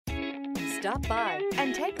Stop by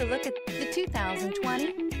and take a look at the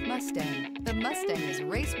 2020 Mustang. The Mustang is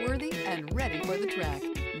race-worthy and ready for the track.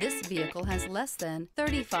 This vehicle has less than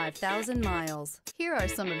 35,000 miles. Here are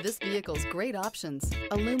some of this vehicle's great options: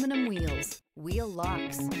 aluminum wheels, wheel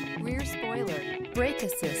locks, rear spoiler, brake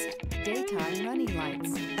assist, daytime running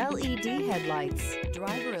lights, LED headlights,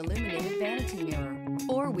 driver illuminated vanity mirror,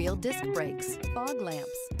 four-wheel disc brakes, fog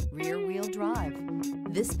lamps, rear-wheel drive.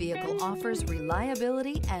 This vehicle offers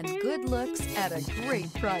reliability and good looks at a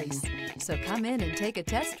great price. So come in and take a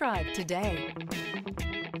test drive today.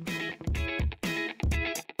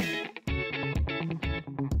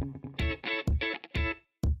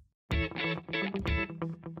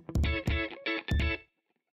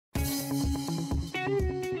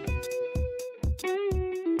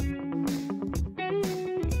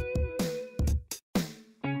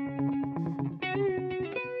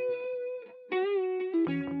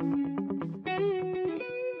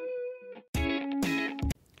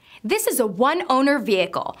 This is a one-owner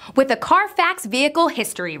vehicle with a Carfax Vehicle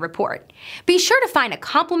History Report. Be sure to find a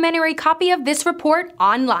complimentary copy of this report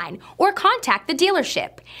online or contact the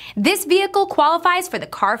dealership. This vehicle qualifies for the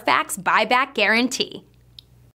Carfax Buyback Guarantee.